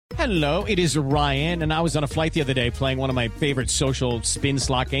Hello, it is Ryan, and I was on a flight the other day playing one of my favorite social spin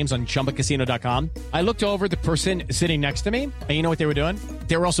slot games on ChumbaCasino.com. I looked over at the person sitting next to me, and you know what they were doing?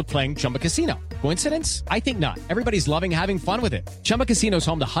 They were also playing Chumba Casino. Coincidence? I think not. Everybody's loving having fun with it. Chumba Casino is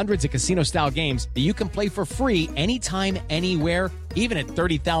home to hundreds of casino-style games that you can play for free anytime, anywhere, even at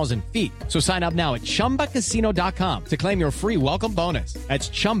 30,000 feet. So sign up now at ChumbaCasino.com to claim your free welcome bonus. That's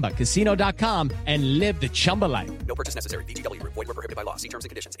ChumbaCasino.com and live the Chumba life. No purchase necessary. VGW. Void where prohibited by law. See terms and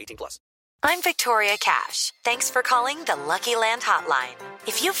conditions. 18+. I'm Victoria Cash. Thanks for calling the Lucky Land Hotline.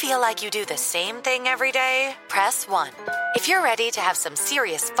 If you feel like you do the same thing every day, press 1. If you're ready to have some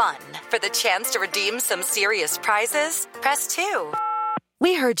serious fun for the chance to redeem some serious prizes, press 2.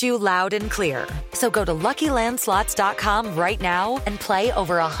 We heard you loud and clear. So go to LuckyLandSlots.com right now and play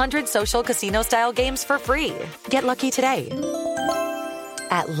over 100 social casino-style games for free. Get lucky today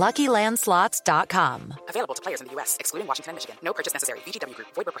at LuckyLandSlots.com. Available to players in the U.S., excluding Washington and Michigan. No purchase necessary. VGW Group.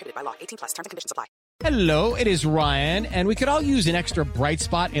 Void where prohibited by law. 18+. Terms and conditions apply. Hello, it is Ryan, and we could all use an extra bright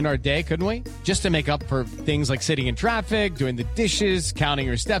spot in our day, couldn't we? Just to make up for things like sitting in traffic, doing the dishes, counting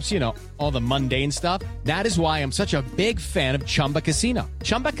your steps, you know, all the mundane stuff. That is why I'm such a big fan of Chumba Casino.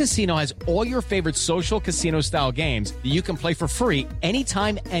 Chumba Casino has all your favorite social casino-style games that you can play for free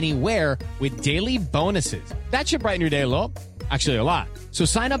anytime, anywhere with daily bonuses. That should brighten your day a little. Actually, a lot. So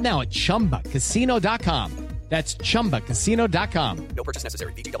sign up now at ChumbaCasino.com. That's ChumbaCasino.com. No purchase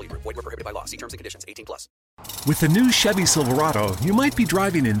necessary. VGW Group. Void where prohibited by law. See terms and conditions. 18+. With the new Chevy Silverado, you might be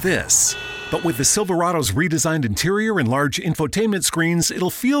driving in this. But with the Silverado's redesigned interior and large infotainment screens, it'll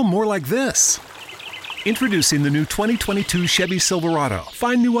feel more like this. Introducing the new 2022 Chevy Silverado.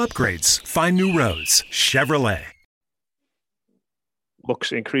 Find new upgrades. Find new roads. Chevrolet.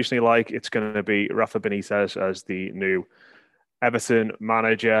 Looks increasingly like it's going to be Rafa Benitez as the new Everton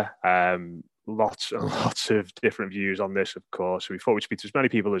manager. Lots and lots of different views on this, of course. We thought we'd speak to as many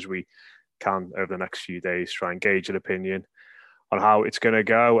people as we can over the next few days, try and gauge an opinion on how it's going to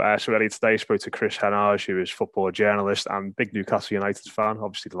go. So earlier today, I spoke to Chris Heneage, who is a football journalist and big Newcastle United fan.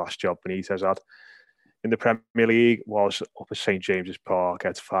 Obviously, the last job Benitez had in the Premier League was up at St James's Park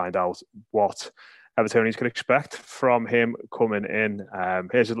to find out what Evertonians can expect from him coming in.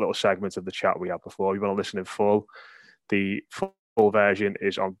 Here's a little segment of the chat we had before. You want to listen in full. The full version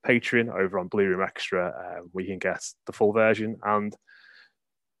is on Patreon over on Blue Room Extra. We can get the full version and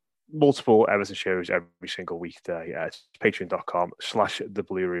multiple Everton shows every single weekday. It's patreon.com/the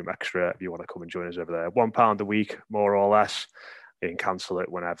Blue Room Extra if you want to come and join us over there. £1 a week, more or less. You can cancel it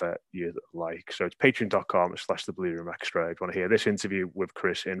whenever you like. So it's patreon.com/the Blue Room Extra if you want to hear this interview with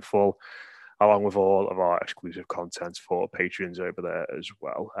Chris in full, along with all of our exclusive content for patrons over there as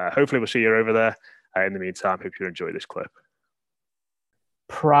well. Hopefully we'll see you over there. In the meantime, hope you enjoy this clip.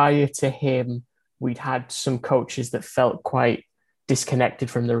 Prior to him, we'd had some coaches that felt quite disconnected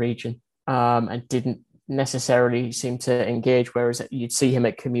from the region and didn't necessarily seem to engage, whereas you'd see him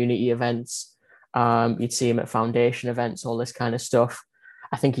at community events, you'd see him at foundation events, all this kind of stuff.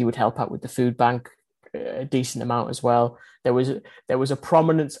 I think he would help out with the food bank a decent amount as well. There was a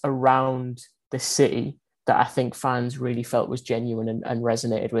prominence around the city that I think fans really felt was genuine and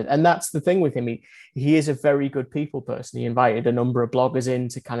resonated with. And that's the thing with him. He is a very good people person. He invited a number of bloggers in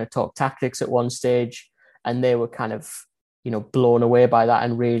to kind of talk tactics at one stage, and they were kind of, blown away by that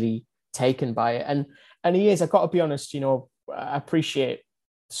and really taken by it. And he is, I've got to be honest, I appreciate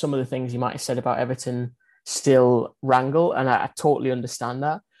some of the things he might have said about Everton still wrangle, and I totally understand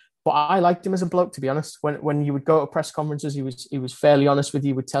that. But I liked him as a bloke, to be honest. When you would go to press conferences, he was fairly honest with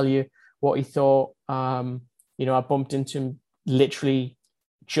you, would tell you what he thought. I bumped into him literally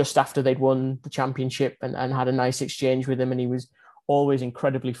just after they'd won the championship and had a nice exchange with him. And he was always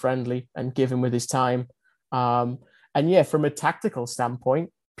incredibly friendly and giving with his time. And yeah, from a tactical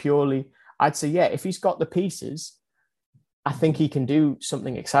standpoint, purely, I'd say, yeah, if he's got the pieces, I think he can do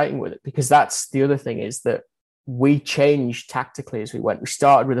something exciting with it, because that's the other thing, is that we changed tactically as we went. We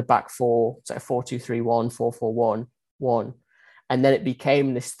started with a back four, it's like 4-2-3-1, 4-4-1-1. And then it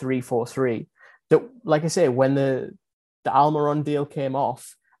became this 3-4-3 that, like I say, when the Almiron deal came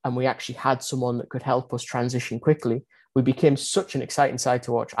off and we actually had someone that could help us transition quickly, we became such an exciting side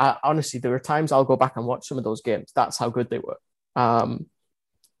to watch. Honestly, there are times I'll go back and watch some of those games. That's how good they were.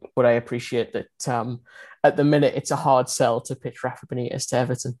 But I appreciate that at the minute, it's a hard sell to pitch Rafa Benitez to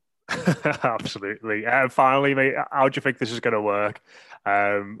Everton. Absolutely. Finally, mate, how do you think this is going to work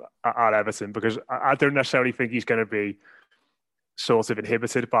at Everton? Because I don't necessarily think he's going to be sort of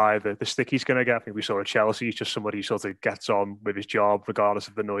inhibited by the stick he's going to get. I think we saw at Chelsea, he's just somebody who sort of gets on with his job regardless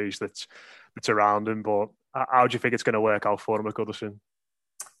of the noise that's around him. But how do you think it's going to work out for him at Goodison?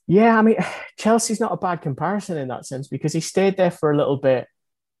 Yeah, I mean, Chelsea's not a bad comparison in that sense, because he stayed there for a little bit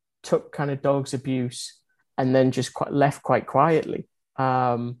took kind of dog's abuse and then just left quite quietly.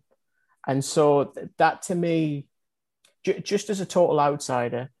 And so that to me, just as a total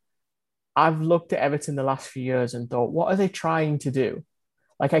outsider, I've looked at Everton the last few years and thought, what are they trying to do?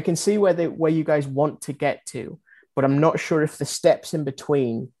 Like, I can see where you guys want to get to, but I'm not sure if the steps in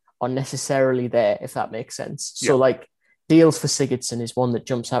between are necessarily there, if that makes sense. Yeah. So like deals for Sigurdsson is one that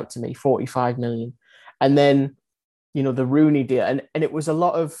jumps out to me, 45 million. And then, you know, the Rooney deal. And it was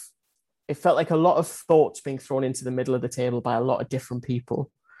it felt like a lot of thoughts being thrown into the middle of the table by a lot of different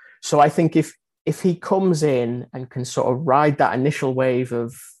people. So I think if he comes in and can sort of ride that initial wave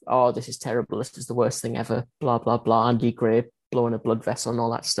of, oh, this is terrible, this is the worst thing ever, blah, blah, blah, Andy Gray blowing a blood vessel and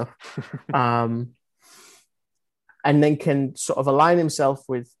all that stuff. And then can sort of align himself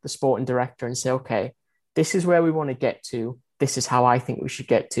with the sporting director and say, okay, this is where we want to get to. This is how I think we should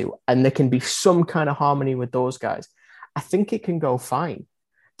get to. And there can be some kind of harmony with those guys. I think it can go fine.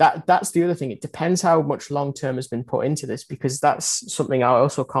 That's the other thing. It depends how much long-term has been put into this, because that's something I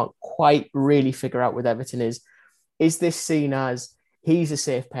also can't quite really figure out with Everton is this seen as he's a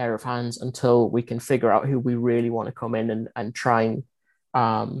safe pair of hands until we can figure out who we really want to come in and try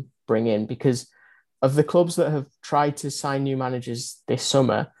and bring in? Because of the clubs that have tried to sign new managers this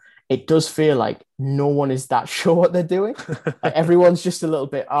summer, it does feel like no one is that sure what they're doing. Like everyone's just a little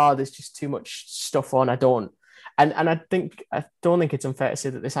bit, there's just too much stuff on. I don't think it's unfair to say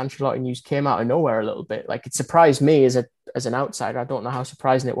that this Ancelotti news came out of nowhere a little bit. Like, it surprised me as an outsider. I don't know how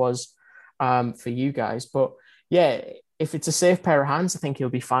surprising it was for you guys, but yeah, if it's a safe pair of hands, I think he'll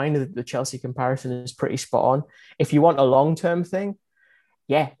be fine. The Chelsea comparison is pretty spot on. If you want a long-term thing,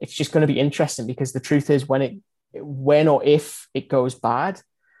 yeah, it's just going to be interesting, because the truth is when or if it goes bad,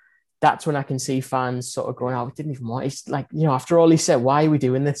 that's when I can see fans sort of going, we didn't even want it. It's like, you know, after all he said, why are we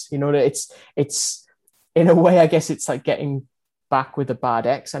doing this? You know, it's in a way, I guess it's like getting back with a bad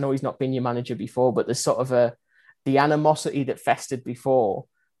ex. I know he's not been your manager before, but there's sort of the animosity that festered before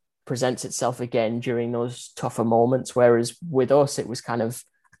presents itself again during those tougher moments. Whereas with us, it was kind of,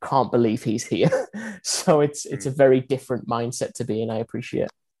 I can't believe he's here. So it's a very different mindset to be in. I appreciate.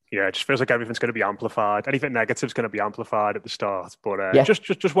 Yeah, it just feels like everything's going to be amplified. Anything negative is going to be amplified at the start. But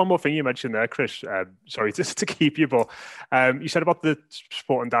just one more thing you mentioned there, Chris. Sorry to keep you, but you said about the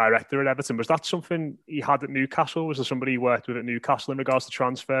sporting director at Everton. Was that something he had at Newcastle? Was there somebody he worked with at Newcastle in regards to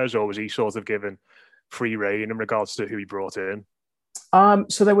transfers, or was he sort of given free rein in regards to who he brought in?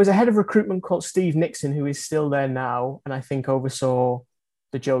 So there was a head of recruitment called Steve Nixon, who is still there now, and I think oversaw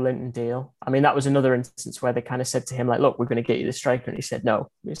the Joe Linton deal. I mean, that was another instance where they kind of said to him, like, look, we're going to get you the striker. And he said, no,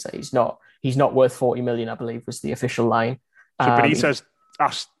 he's not worth 40 million, I believe was the official line. So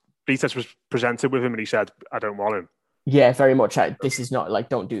Benitez was presented with him and he said, I don't want him. Yeah, very much. This is not like,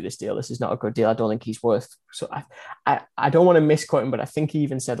 don't do this deal. This is not a good deal. I don't think he's worth. So I don't want to misquote him, but I think he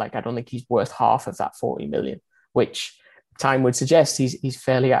even said, like, I don't think he's worth half of that 40 million, which time would suggest he's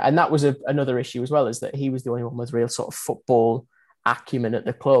fairly. And that was another issue as well, is that he was the only one with real sort of football acumen at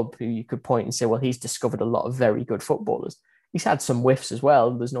the club who you could point and say, well, he's discovered a lot of very good footballers. He's had some whiffs as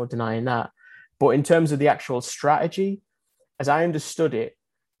well. There's no denying that. But in terms of the actual strategy, as I understood it,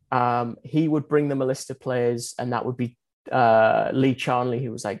 he would bring them a list of players, and that would be Lee Charnley,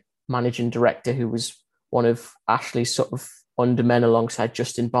 who was like managing director, who was one of Ashley's sort of undermen alongside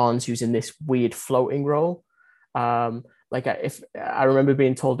Justin Barnes, who's in this weird floating role. If I remember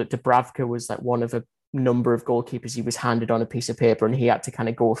being told that Dubravka was like one of a number of goalkeepers he was handed on a piece of paper, and he had to kind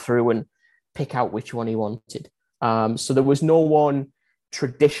of go through and pick out which one he wanted. So there was no one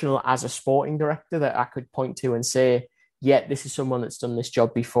traditional as a sporting director that I could point to and say, yeah, this is someone that's done this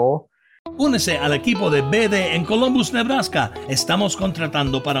job before. Únese al equipo de BD en Columbus, Nebraska. Estamos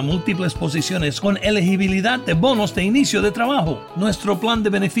contratando para múltiples posiciones con elegibilidad de bonos de inicio de trabajo. Nuestro plan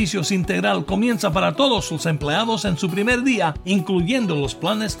de beneficios integral comienza para todos los empleados en su primer día, incluyendo los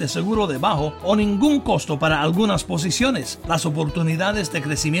planes de seguro de bajo o ningún costo para algunas posiciones, las oportunidades de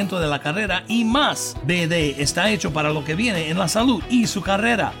crecimiento de la carrera y más. BD está hecho para lo que viene en la salud y su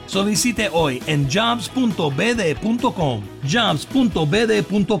carrera. Solicite hoy en jobs.bd.com.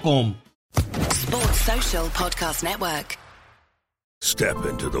 jobs.bd.com. Sports Social Podcast Network. Step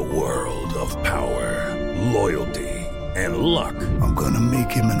into the world of power, loyalty, and luck. I'm gonna make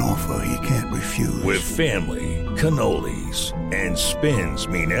him an offer he can't refuse. With family, cannolis, and spins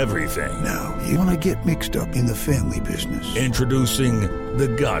mean everything. Now, you wanna get mixed up in the family business. Introducing The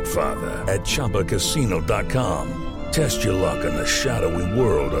Godfather at ChumbaCasino.com. Test your luck in the shadowy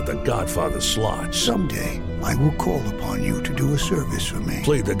world of The Godfather slot. Someday, I will call upon you to do a service for me.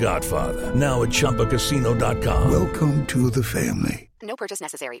 Play The Godfather, now at ChumbaCasino.com. Welcome to the family. No purchase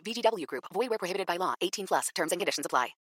necessary. VGW Group. Void where prohibited by law. 18+. Terms and conditions apply.